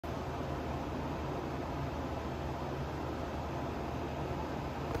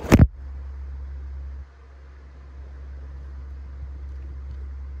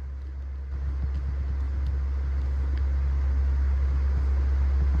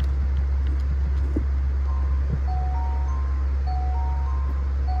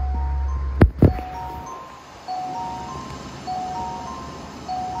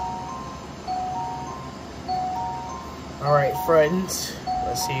Alright,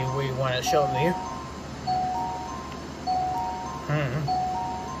 let's see what you want to show me.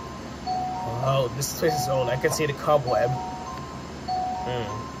 Oh, this place is old. I can see the cobweb.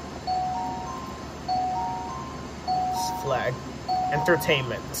 This flag.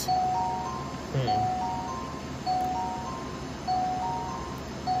 Entertainment.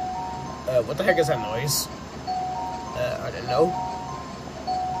 What the heck is that noise? I don't know.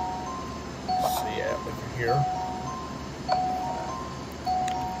 So yeah, over here.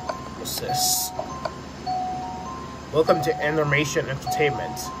 What's this? Welcome to Animation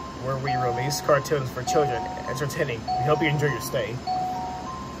Entertainment, where we release cartoons for children, entertaining. We hope you enjoy your stay.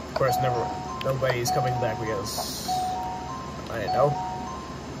 Of course, nobody's coming back because, I don't know,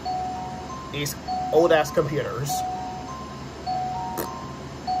 these old-ass computers.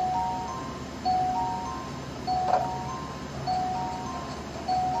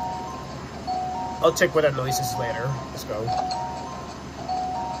 I'll check what that noise is later. Let's go.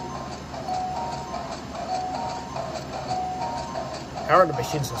 How are the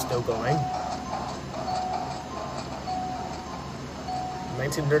machines are still going?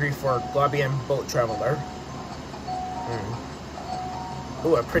 1934 Globby and Boat Traveler.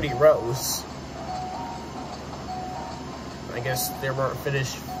 Ooh, a pretty rose. I guess they weren't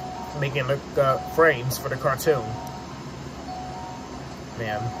finished making the frames for the cartoon.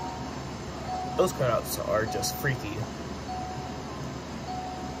 Man, those cutouts are just freaky.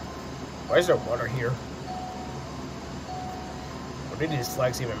 Why is there water here? What do these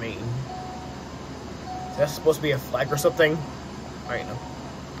flags even mean? Is that supposed to be a flag or something? I don't know.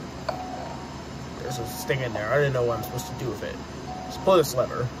 There's a thing in there. I didn't know what I'm supposed to do with it. Let's pull this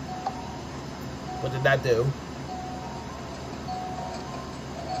lever. What did that do?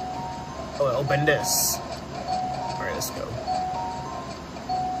 Oh, it opened this. Alright, let's go.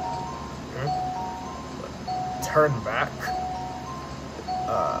 Turn back.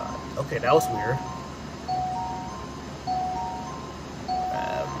 Okay, that was weird.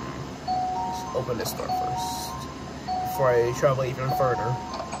 Let's open this door first before I travel even further.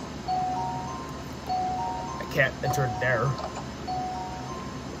 I can't enter there.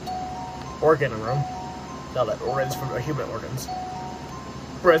 Organ room. Now that organs from human organs.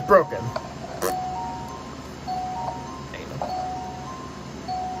 Bro, it's broken.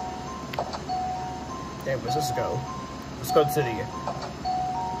 Okay, where's this go? Let's go to the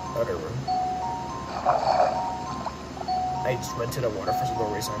other room. I just went to the water for no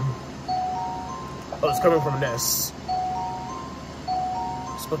reason. Oh, it's coming from this.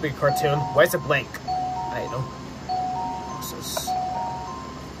 It's supposed to be a cartoon. Why is it blank? I don't know. What's this?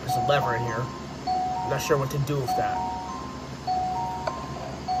 There's a lever in here. I'm not sure what to do with that.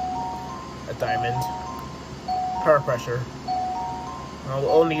 A diamond. Power pressure. I'll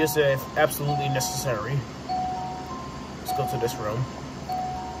only use it if absolutely necessary. Let's go to this room.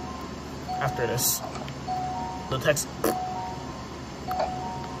 After this. The text.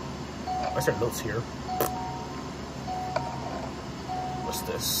 Why's there notes here? What's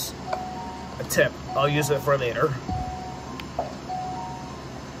this? A tip. I'll use it for later.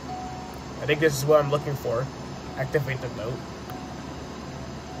 I think this is what I'm looking for. Activate the note.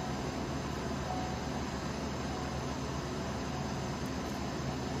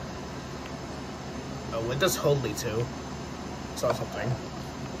 What does hold lead to? Saw something.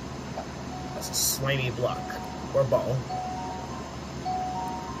 That's a slimy block. Or ball.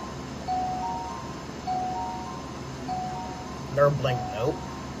 Another blank note.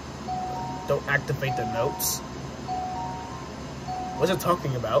 Don't activate the notes. What's it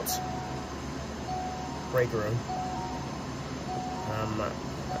talking about? Break room.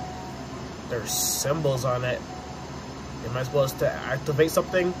 There's symbols on it. Am I supposed to activate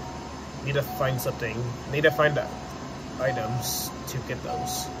something? Need to find something. Need to find the items to get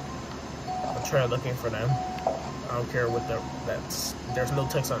those. I'll try looking for them. I don't care what that's. There's no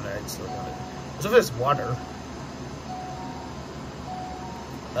text on there. I just don't want it. What's with this water?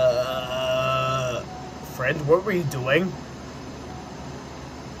 Friend, what were you doing?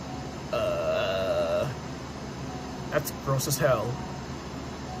 That's gross as hell.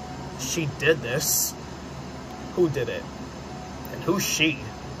 She did this. Who did it? And who's she?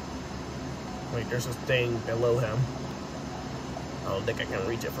 Wait, there's a thing below him. I don't think I can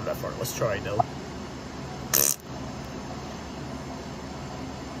reach it from that far. Let's try though.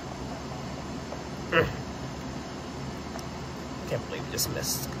 Can't believe I just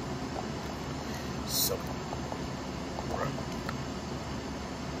missed. So,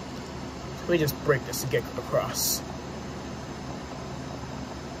 let me just break this to get across.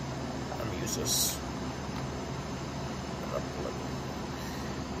 I'm gonna use this.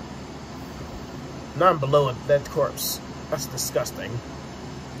 Now I'm below a dead corpse. That's disgusting.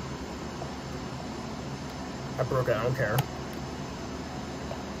 I broke it, I don't care.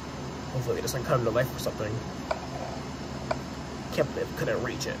 Hopefully it doesn't come to life or something. Can't believe I couldn't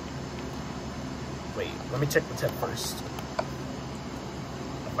reach it. Wait, let me check the tip first.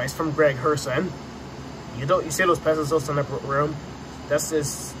 Advice from Greg Herson. You see those pencils in the room? That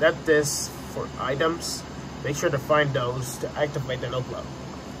is for items. Make sure to find those to activate the notebook.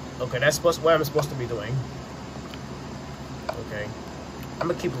 Okay, that's what I'm supposed to be doing. Okay. I'm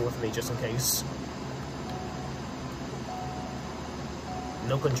gonna keep it with me just in case.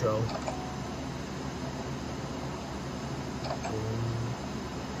 No control.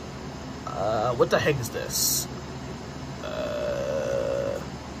 What the heck is this?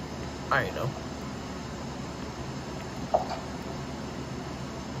 I don't know.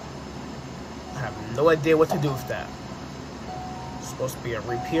 I have no idea what to do with that. It's supposed to be a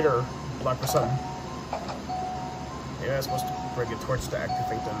repeater block or something. Maybe I'm supposed to bring a torch to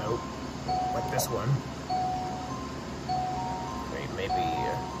activate the note. Like this one. Wait, maybe...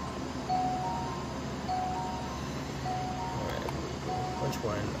 which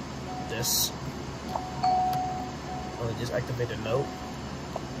one? This. Oh, just activate the note.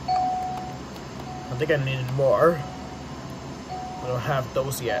 I think I needed more. I don't have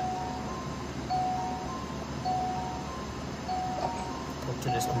those yet. Go to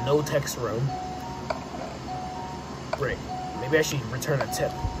this no text room. Great. Maybe I should return a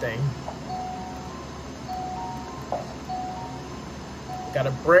tip thing. Got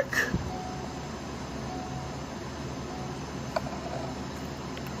a brick.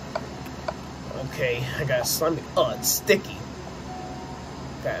 Okay, I got a slime. Oh, it's sticky.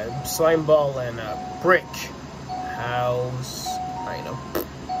 Got a slime ball and a brick. House. I know.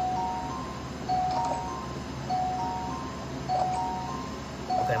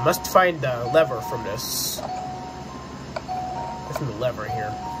 Okay, I must find the lever from this. There's no lever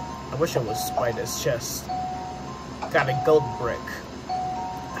here. I wish it was by this chest. Got a gold brick.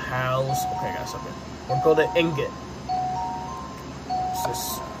 House. Okay, I got something. We're golden ingot. What's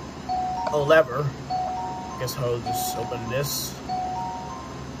this? Oh, lever. Guess I'll just open this.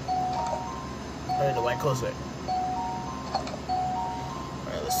 I don't know why I close it.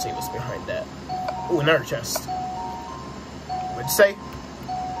 Alright, let's see what's behind that. Ooh, another chest. What'd you say?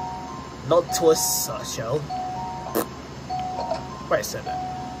 Nautilus shell. Why I said that?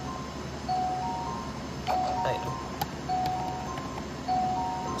 I know.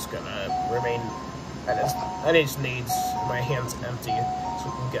 I'm just gonna remain. I just need my hands empty so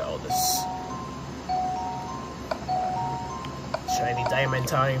we can get all this. Shiny diamond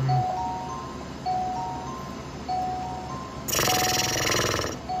time.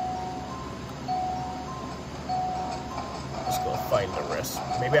 Let's go find the rest.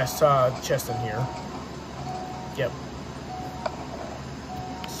 Maybe I saw a chest in here. Yep.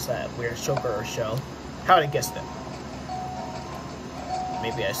 It's that weird choker shell. How did I guess that?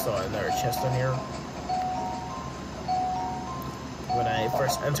 Maybe I saw another chest in here when I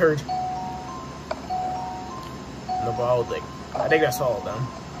first entered. No, but I think that's all of them.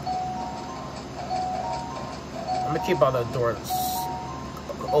 I'm gonna keep all the doors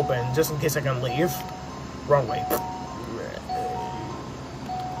open just in case I can leave. Wrong way.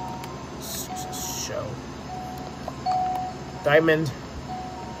 Shell. Diamond.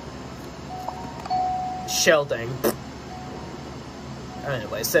 Shell thing.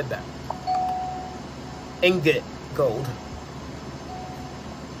 Anyway, I said that. Ingot. Gold.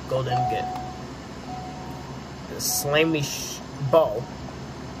 Gold ingot. The slimy ball.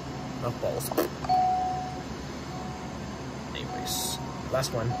 Not balls. Anyways.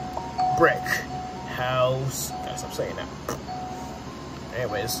 Last one. Brick. House. Gotta stop saying that.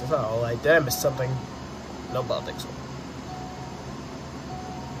 Anyways, that's all. Did I miss something? No, I don't think so.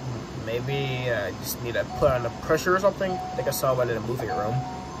 Maybe I just need to put on the pressure or something. I think I saw one in a movie room.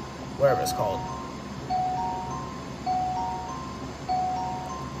 Whatever it's called.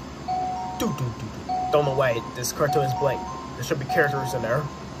 Don't know why this cartoon is blank. There should be characters in there.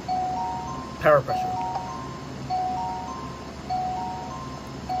 Power pressure.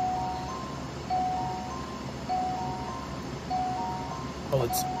 Oh,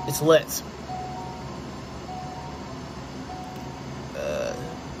 it's lit.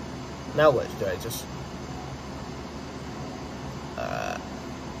 Now what? Do I just...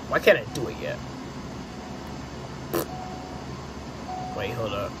 why can't I do it yet? Wait,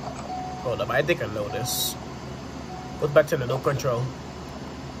 hold up. Hold up, I think I know this. Go back to the no control.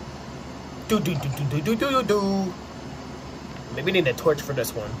 Do. Maybe I need a torch for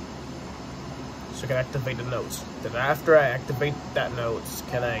this one. So I can activate the notes. Then after I activate that notes,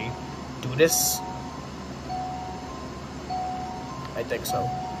 can I do this? I think so.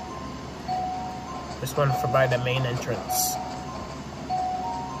 This one for by the main entrance.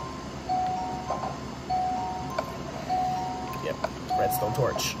 Yep, redstone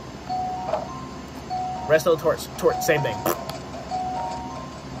torch. Redstone torch, same thing.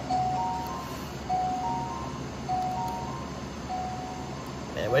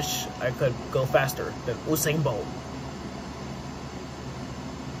 Man, I wish I could go faster than Usain Bolt.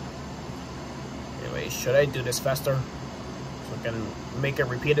 Anyway, should I do this faster so I can make it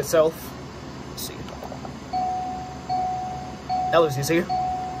repeat itself? Let's see. Ellis, you see?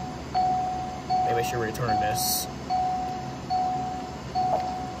 Maybe I should return this.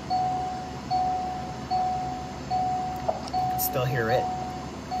 I can still hear it.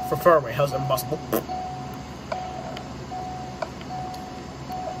 For far away, how's it impossible?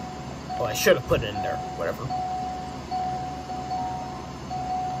 Well, I should have put it in there. Whatever.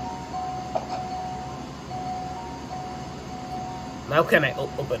 Now can I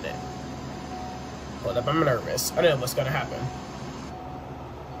open it? Hold up, I'm nervous. I don't know what's gonna happen.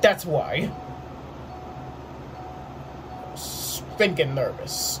 That's why. I'm stinking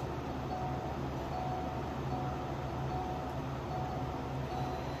nervous.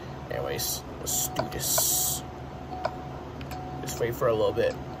 Anyways, let's do this. Just wait for a little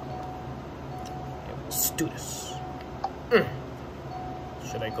bit. Let's do this.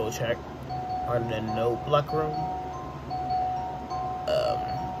 Should I go check on the no block room?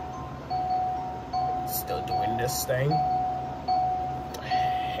 Still doing this thing. What the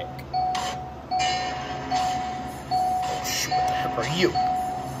heck? Oh shoot, what the heck are you?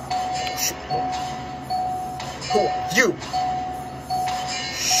 Oh shoot. Who are you?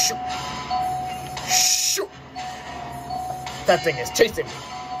 Shoot. Shoot. That thing is chasing me.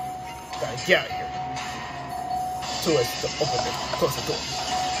 Gotta get out of here. To us to open the close the door.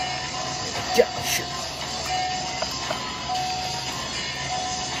 Get out of here.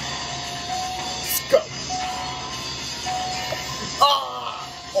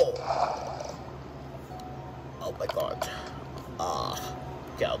 Oh my god.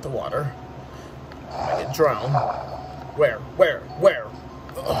 Get out the water. I get drowned. Where?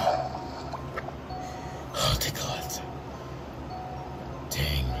 Oh, thank god.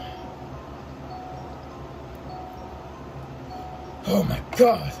 Dang. Oh my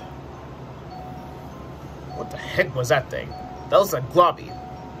god. What the heck was that thing? That was a Globby.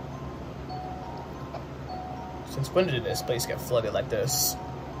 Since when did this place get flooded like this?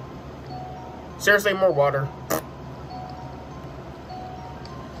 Seriously, more water.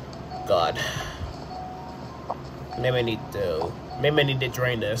 God. Maybe I need to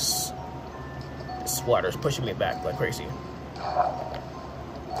drain this. This water's pushing me back like crazy.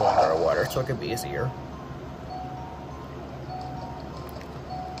 Go under water so it could be easier.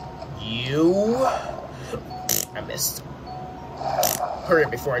 I missed. Hurry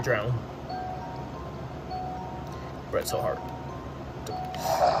up before I drown. Bread so hard.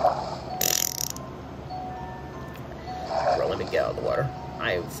 Bro, let me get out of the water.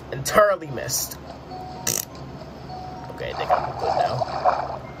 I've entirely missed. Okay, I think I'm good now.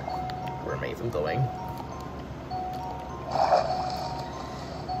 Where am I even going?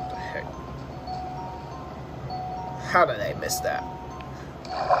 What the heck? How did I miss that?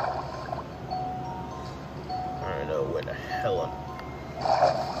 I don't know where the hell I'm...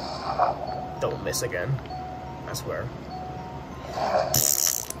 Don't miss again. I swear.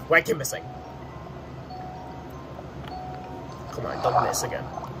 Why I keep missing? Come on, don't miss again.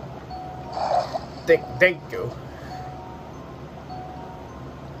 Thank you.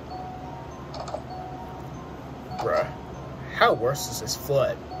 Bruh. How worse is this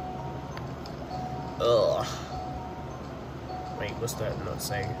flood? Ugh. Wait, what's that note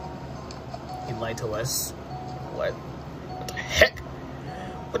saying? He lied to us. What? What the heck?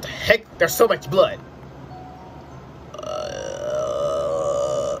 What the heck? There's so much blood.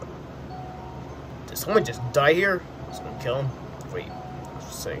 Did someone just die here? Someone kill him? Wait,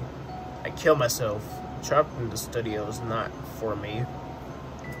 let's see. I killed myself. Trapped in the studio is not for me.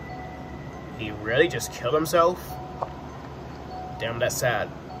 He really just killed himself? Damn, that's sad.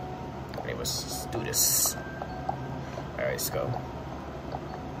 Anyways, let's do this. Alright, let's go.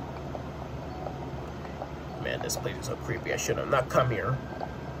 Man, this place is so creepy. I should have not come here.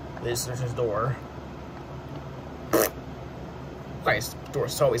 This is his door. Why is the door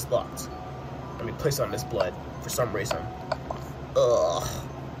always locked? Let me place on this blood for some reason. Ugh.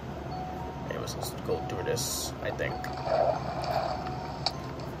 Anyways, let's go through this, I think.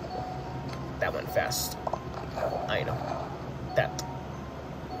 That went fast. I know. That.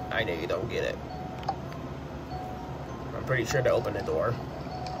 I know you don't get it. I'm pretty sure to open the door.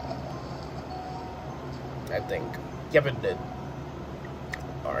 I think. Yep, it did.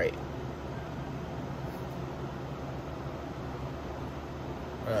 Alright.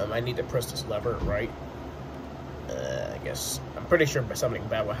 I need to press this lever, right? I guess. I'm pretty sure something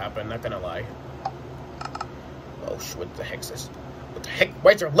bad will happen, not gonna lie. Oh, what the heck is this? What the heck?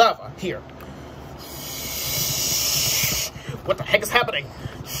 Why is there lava here? What the heck is happening?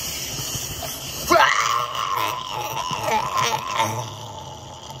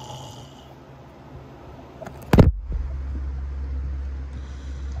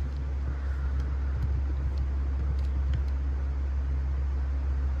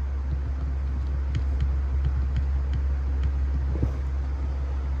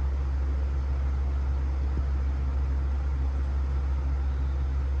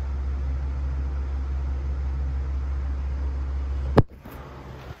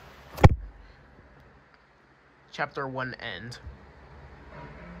 Chapter 1 end.